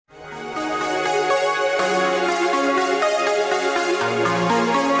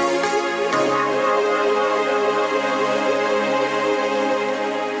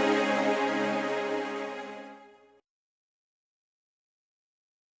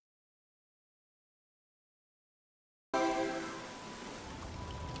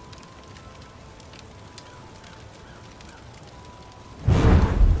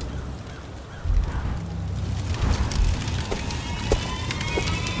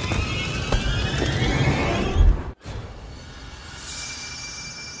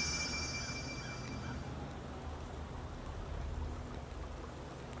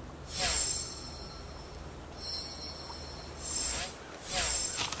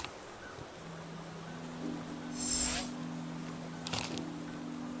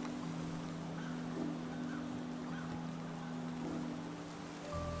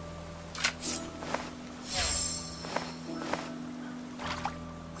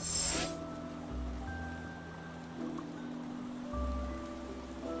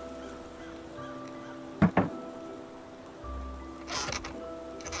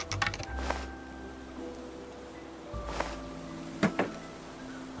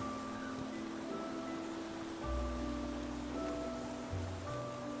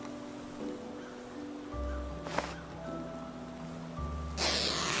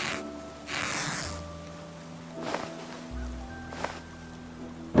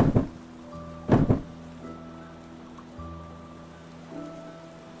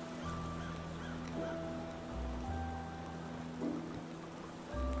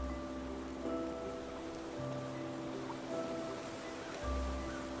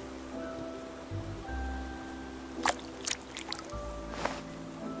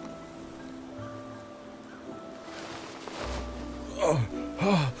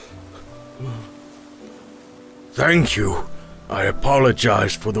Thank you. I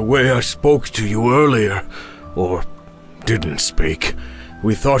apologize for the way I spoke to you earlier. Or didn't speak.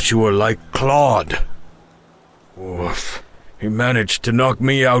 We thought you were like Claude. Oof. He managed to knock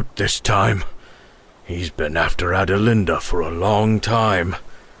me out this time. He's been after Adelinda for a long time.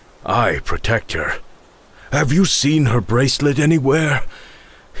 I protect her. Have you seen her bracelet anywhere?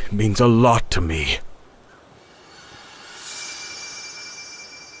 It means a lot to me.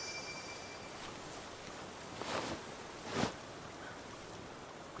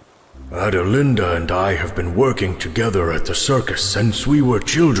 Adelinda and I have been working together at the circus since we were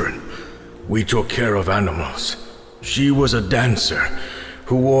children. We took care of animals. She was a dancer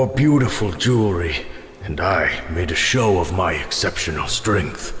who wore beautiful jewelry, and I made a show of my exceptional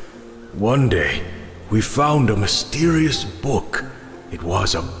strength. One day, we found a mysterious book. It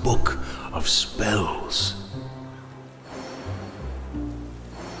was a book of spells.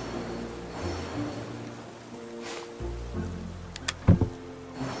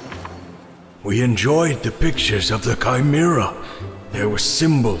 We enjoyed the pictures of the Chimera. There were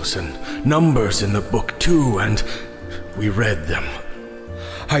symbols and numbers in the book too, and we read them.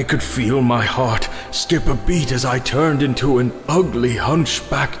 I could feel my heart skip a beat as I turned into an ugly,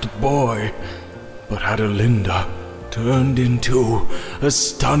 hunchbacked boy. But Adelinda turned into a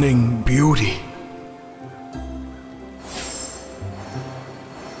stunning beauty.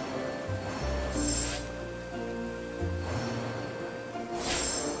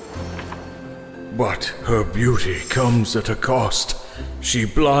 But her beauty comes at a cost. She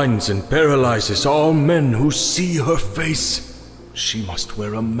blinds and paralyzes all men who see her face. She must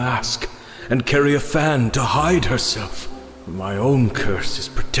wear a mask and carry a fan to hide herself. My own curse is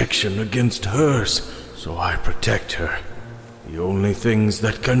protection against hers, so I protect her. The only things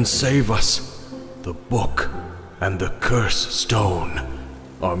that can save us, the book and the curse stone,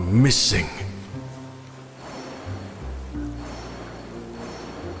 are missing.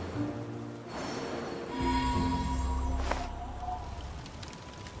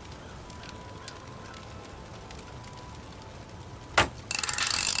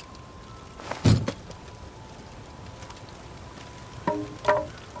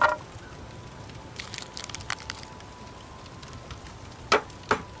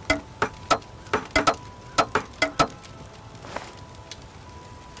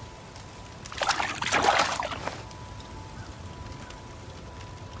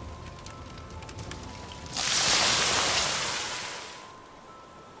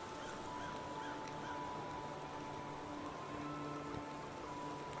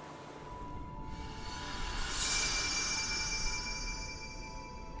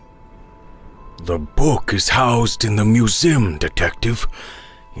 The book is housed in the museum, Detective.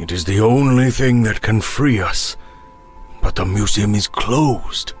 It is the only thing that can free us. But the museum is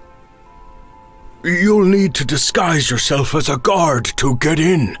closed. You'll need to disguise yourself as a guard to get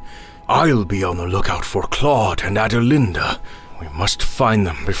in. I'll be on the lookout for Claude and Adelinda. We must find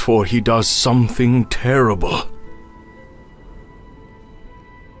them before he does something terrible.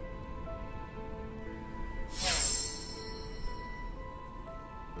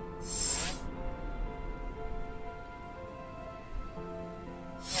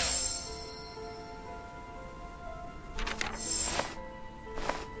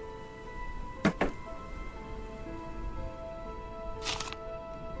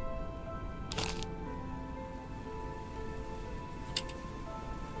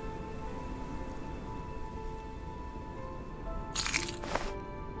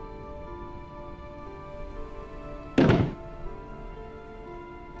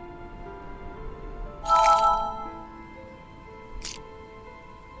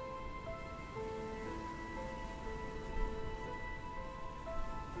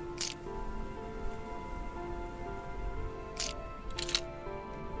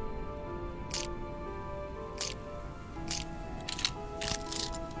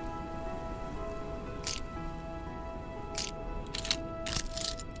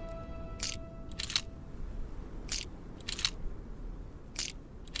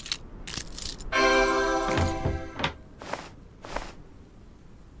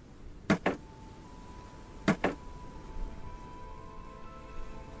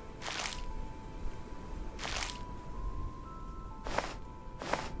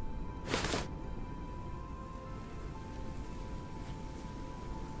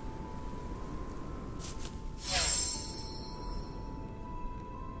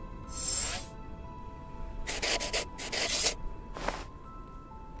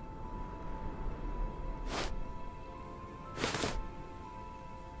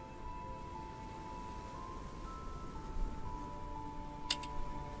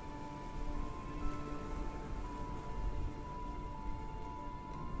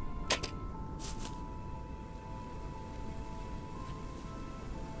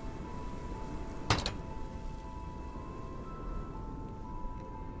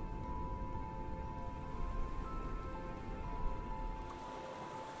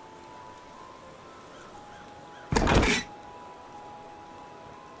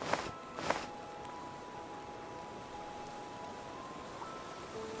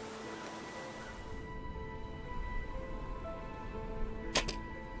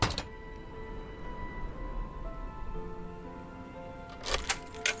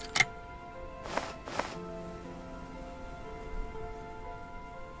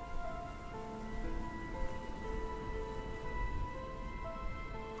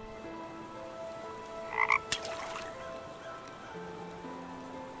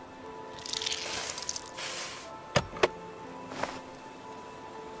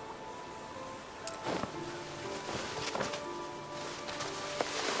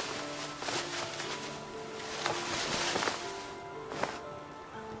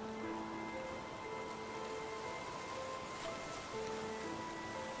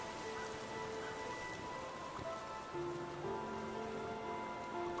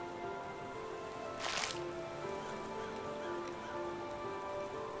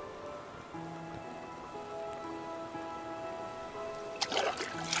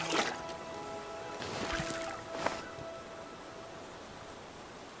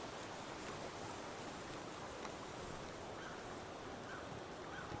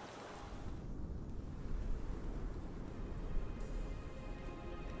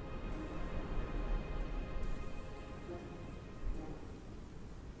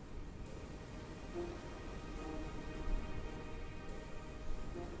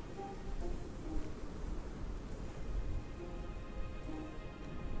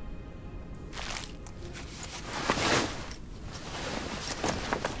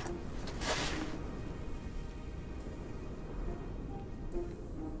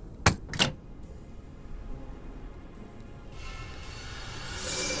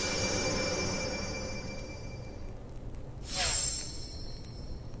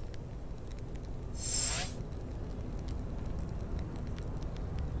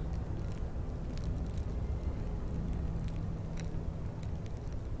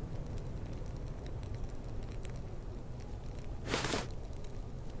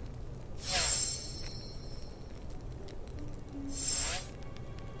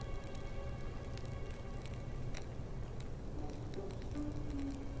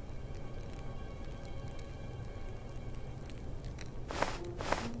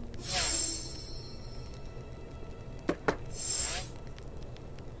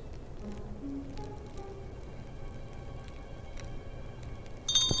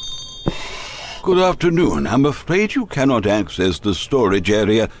 Good afternoon. I'm afraid you cannot access the storage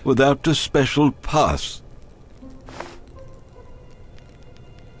area without a special pass.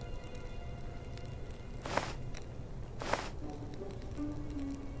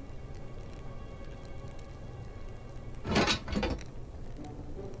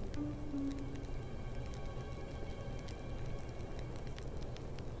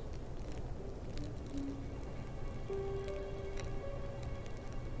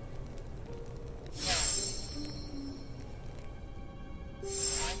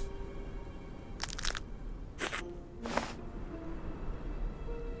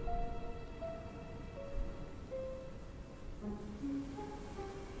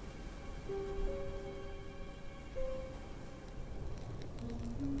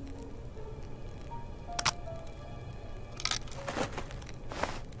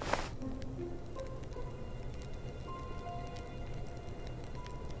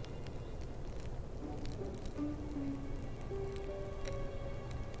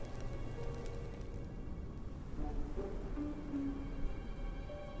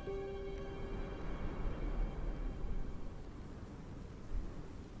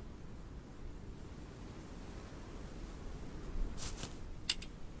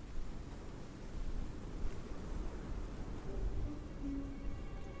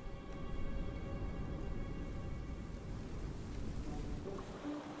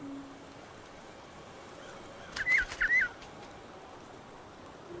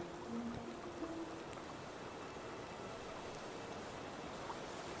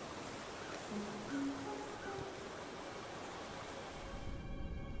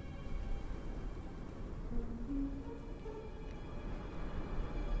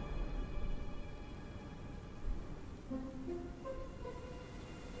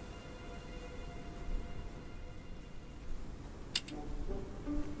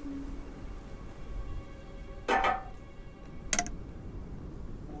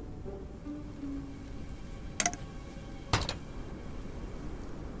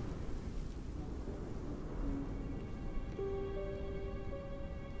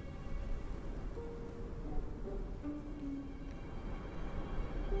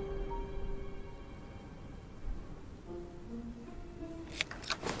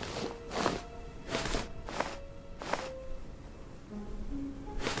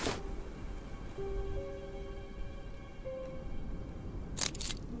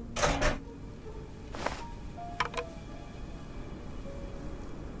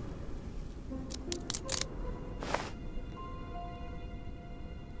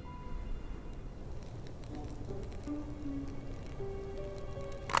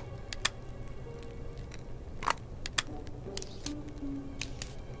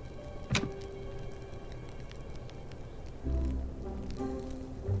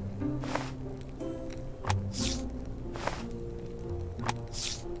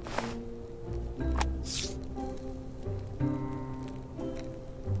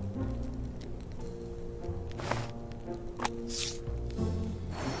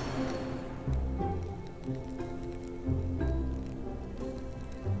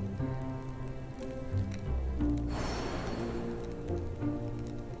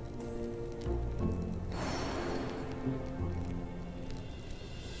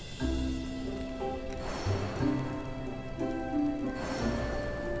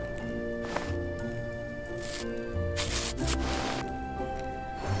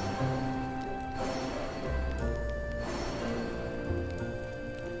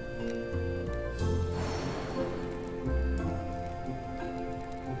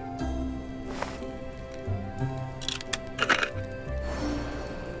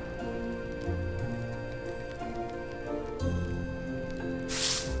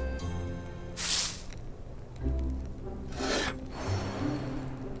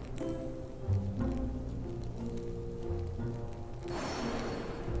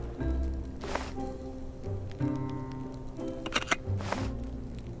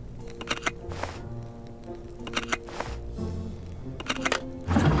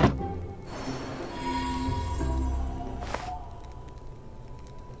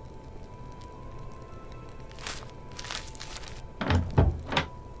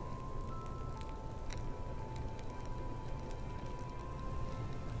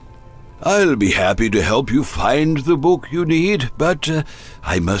 I'll be happy to help you find the book you need, but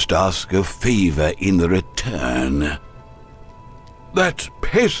I must ask a favor in return. That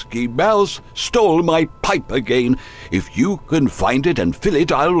pesky mouse stole my pipe again. If you can find it and fill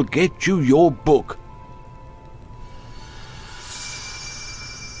it, I'll get you your book.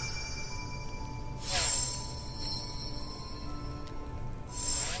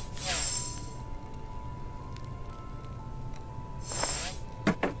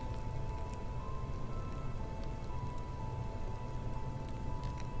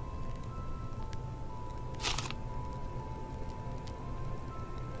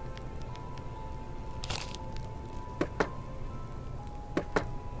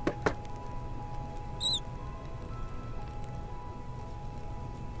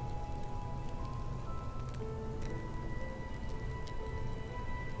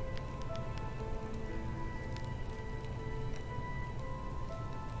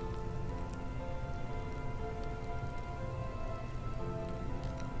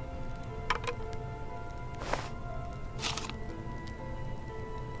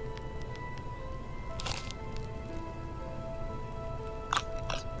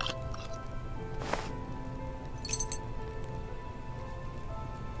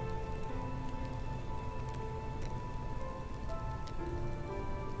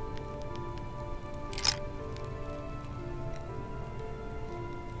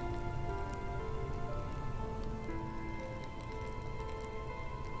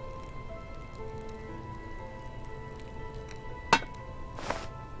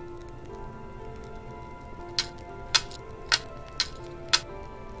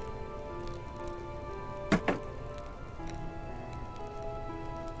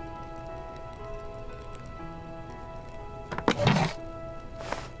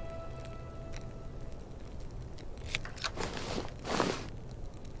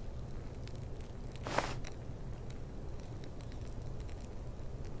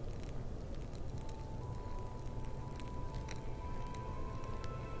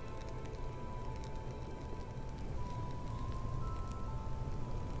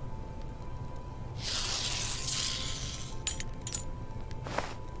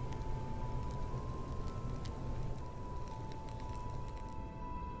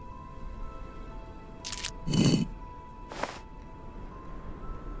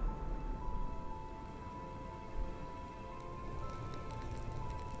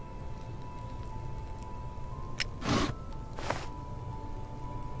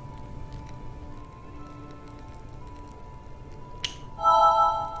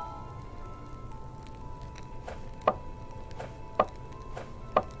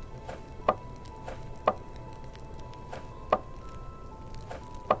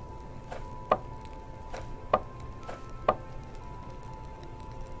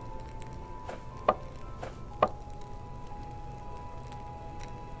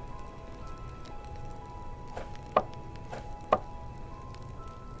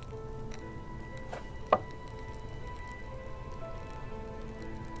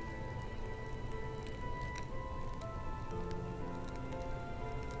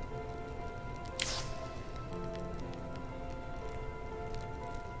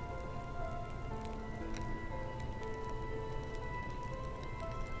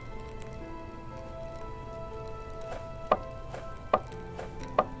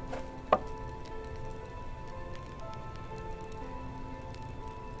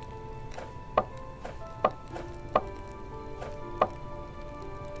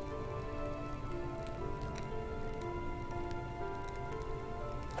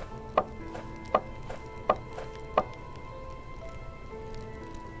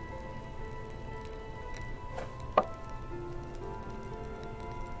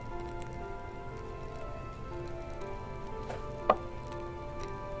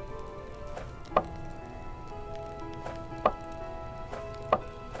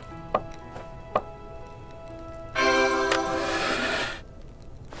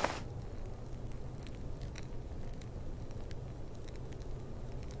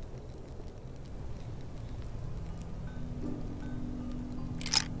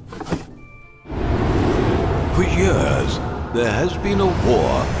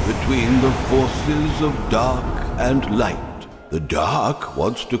 between the forces of dark and light. The dark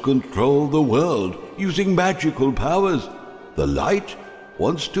wants to control the world using magical powers. The light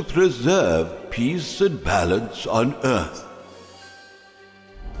wants to preserve peace and balance on Earth.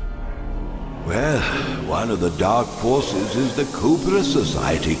 Well, one of the dark forces is the Cobra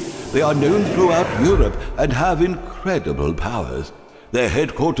Society. They are known throughout Europe and have incredible powers. Their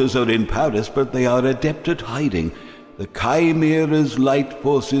headquarters are in Paris, but they are adept at hiding. The Chimeras' light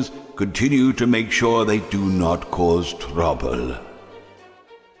forces continue to make sure they do not cause trouble.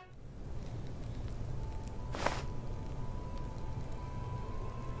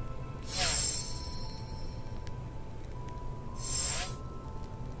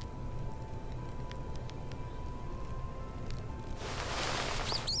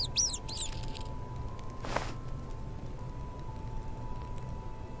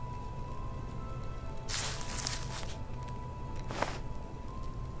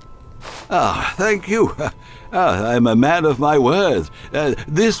 Thank you. I'm a man of my word.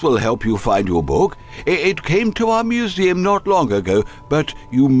 This will help you find your book. It came to our museum not long ago, but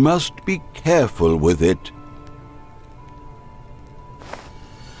you must be careful with it.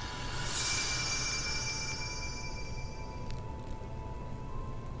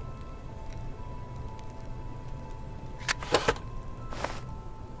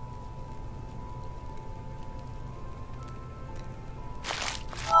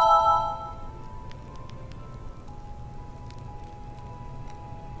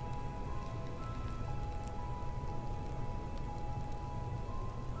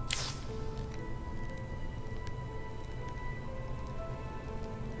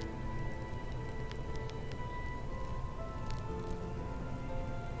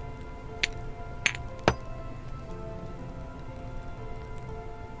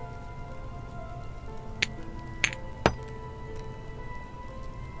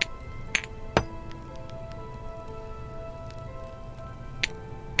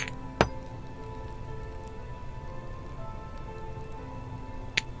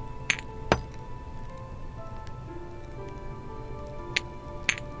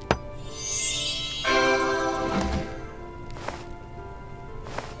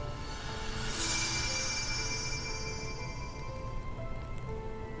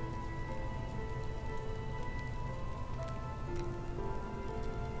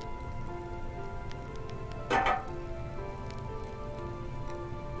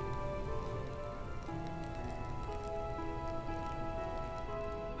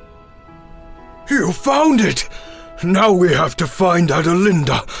 You found it! Now we have to find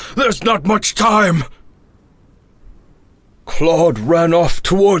Adelinda. There's not much time. Claude ran off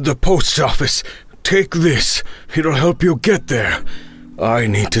toward the post office. Take this. It'll help you get there. I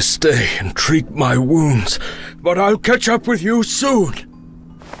need to stay and treat my wounds, but I'll catch up with you soon.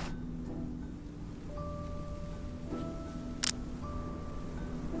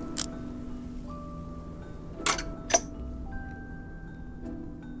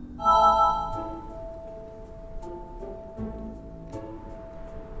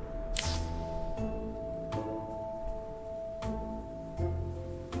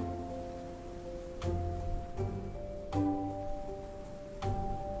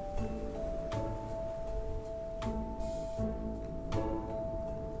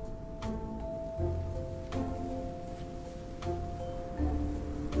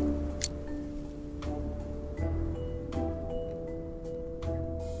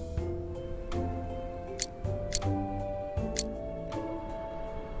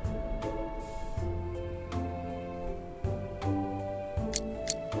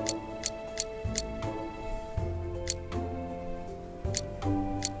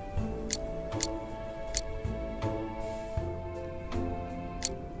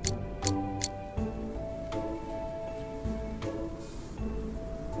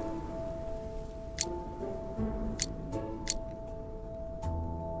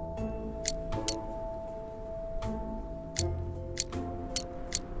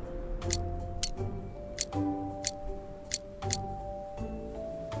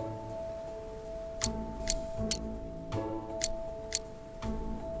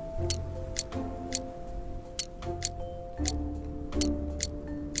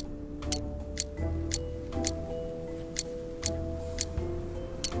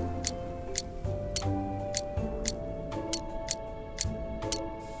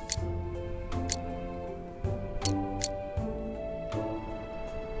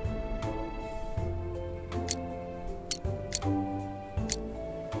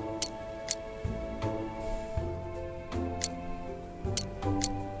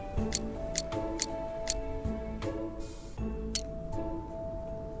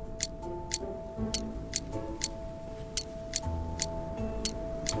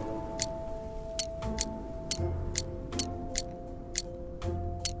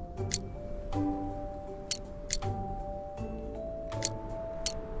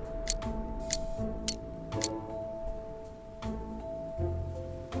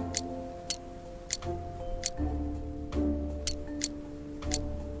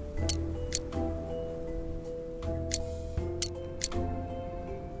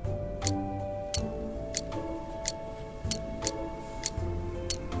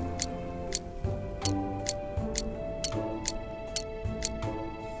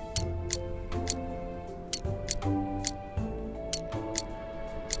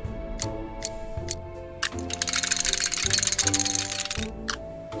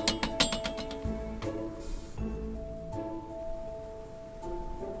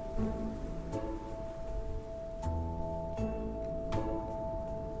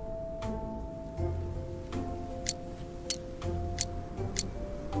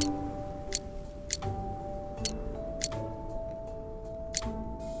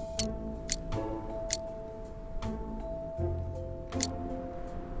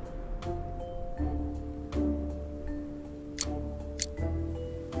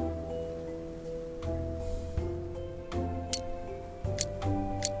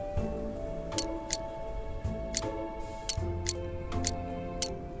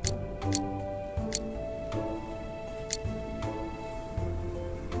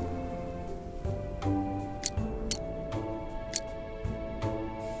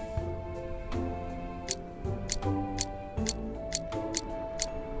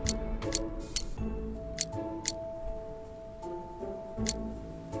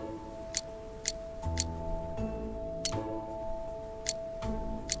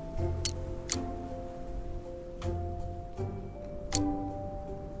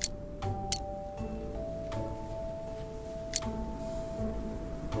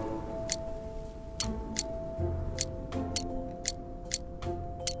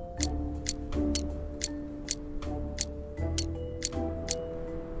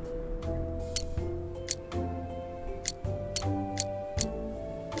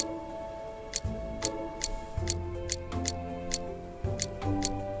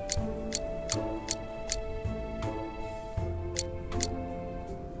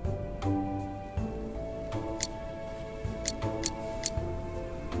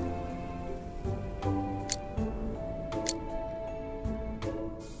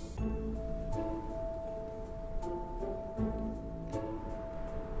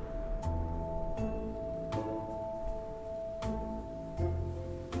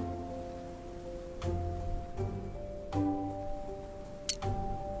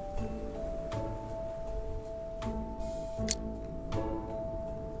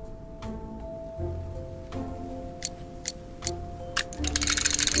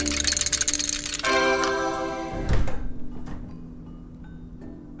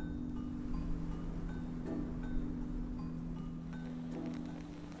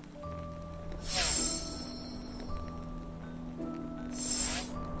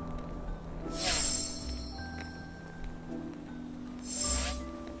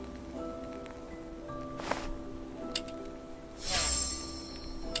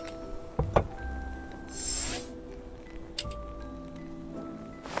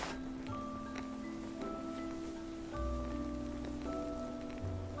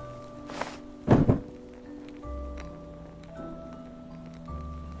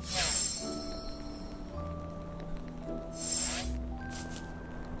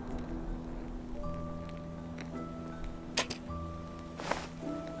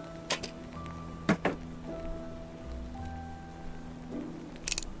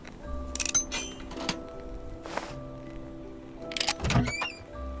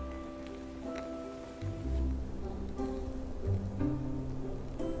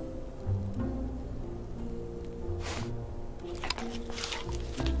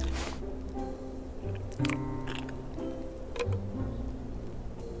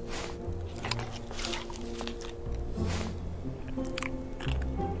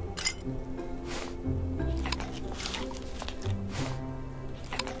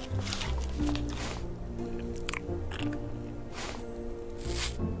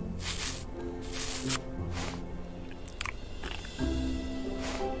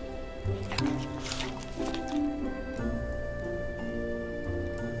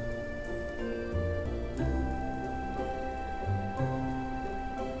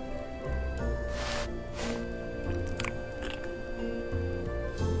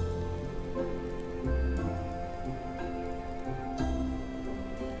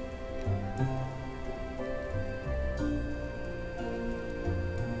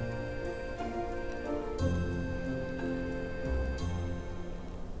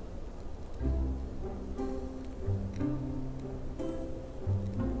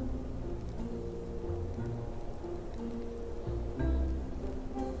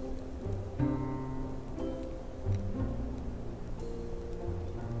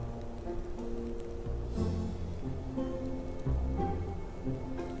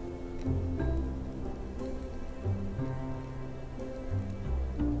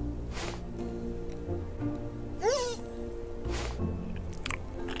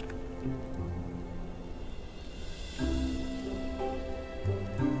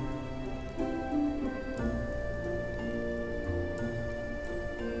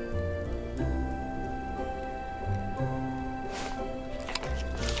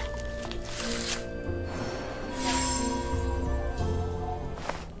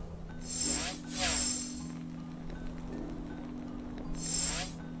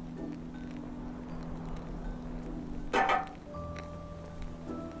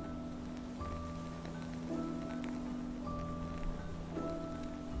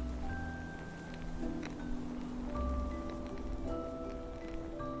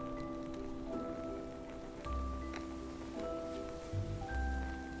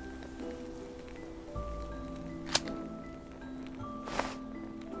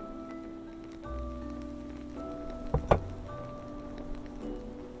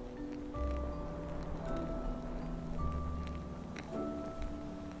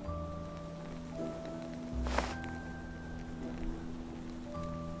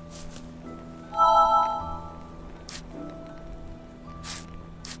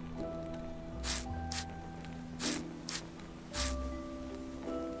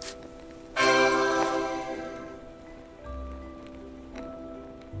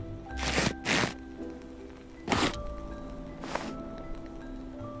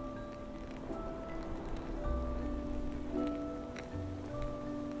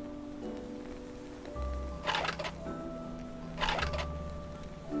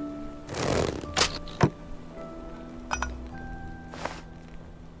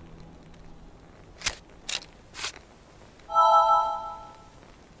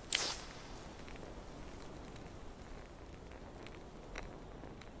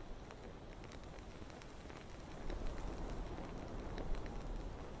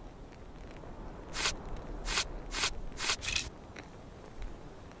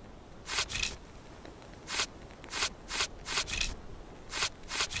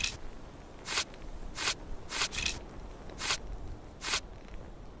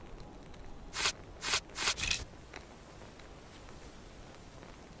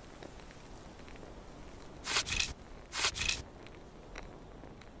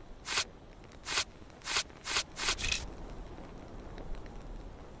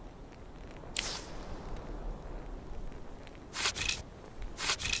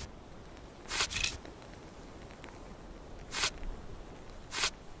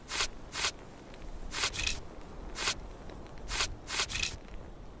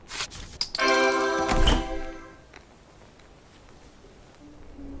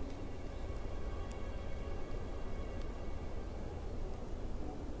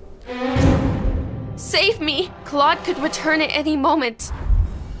 Save me! Claude could return at any moment.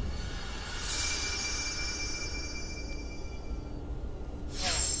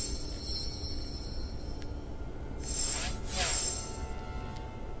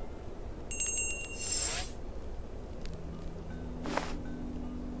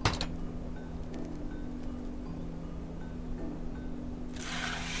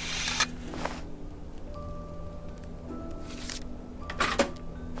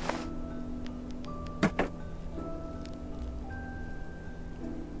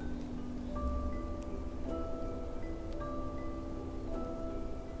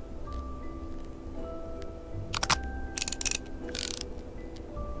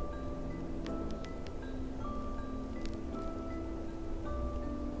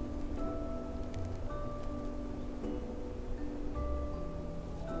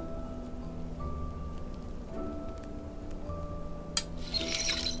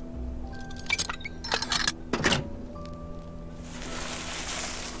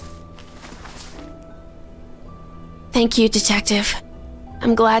 Thank you, Detective.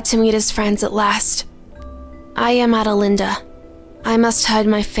 I'm glad to meet his friends at last. I am Adelinda. I must hide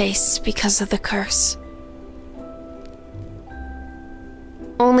my face because of the curse.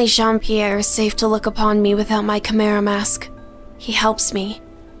 Only Jean-Pierre is safe to look upon me without my Chimera mask. He helps me.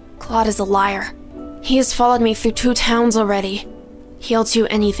 Claude is a liar. He has followed me through 2 towns already. He'll do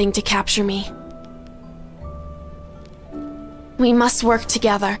anything to capture me. We must work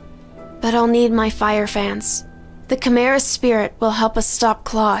together, but I'll need my fire fans. The Chimera's spirit will help us stop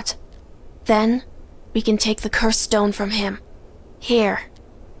Claude. Then, we can take the cursed stone from him. Here.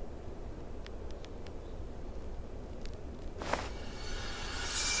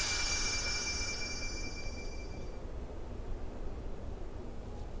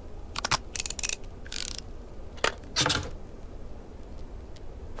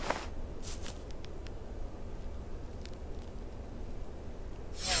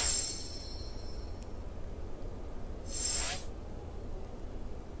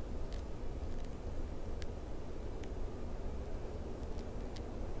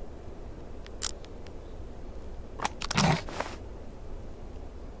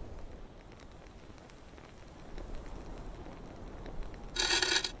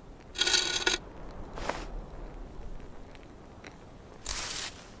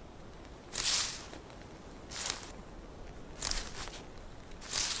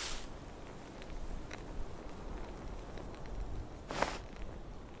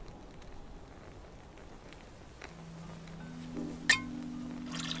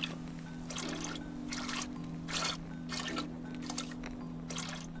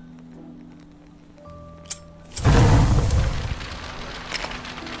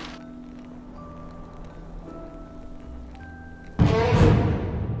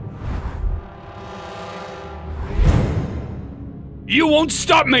 You won't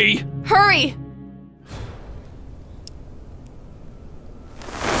stop me! Hurry!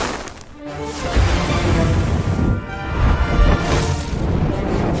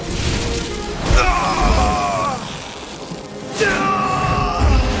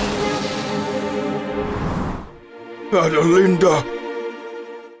 Adelinda!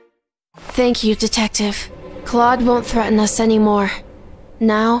 Thank you, Detective. Claude won't threaten us anymore.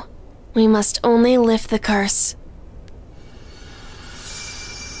 Now, we must only lift the curse.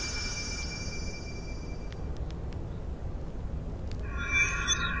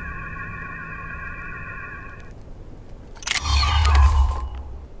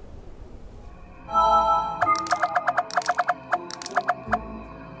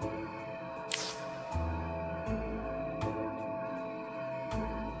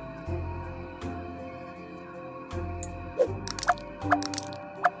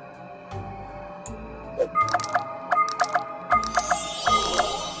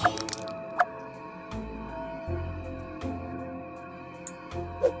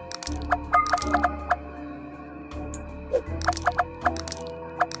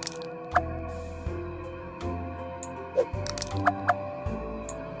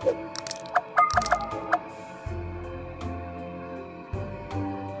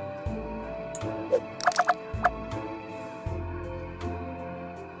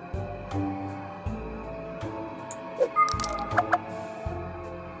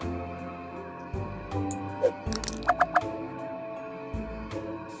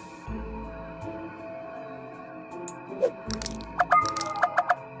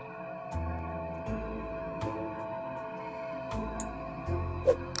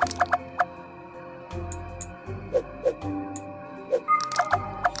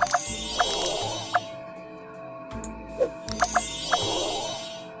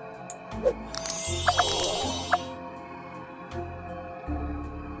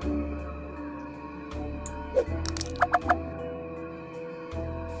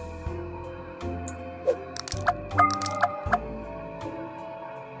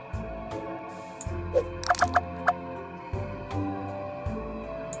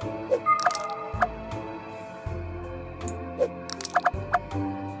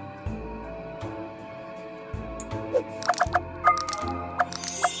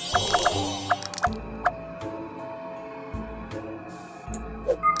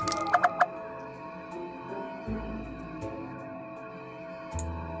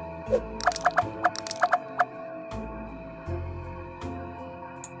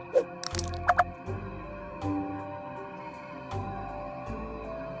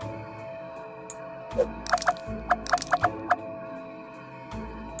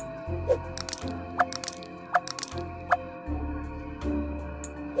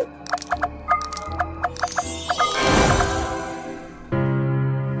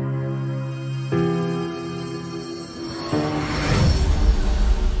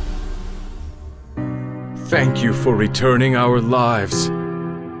 Thank you for returning our lives.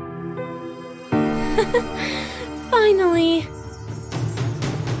 Finally.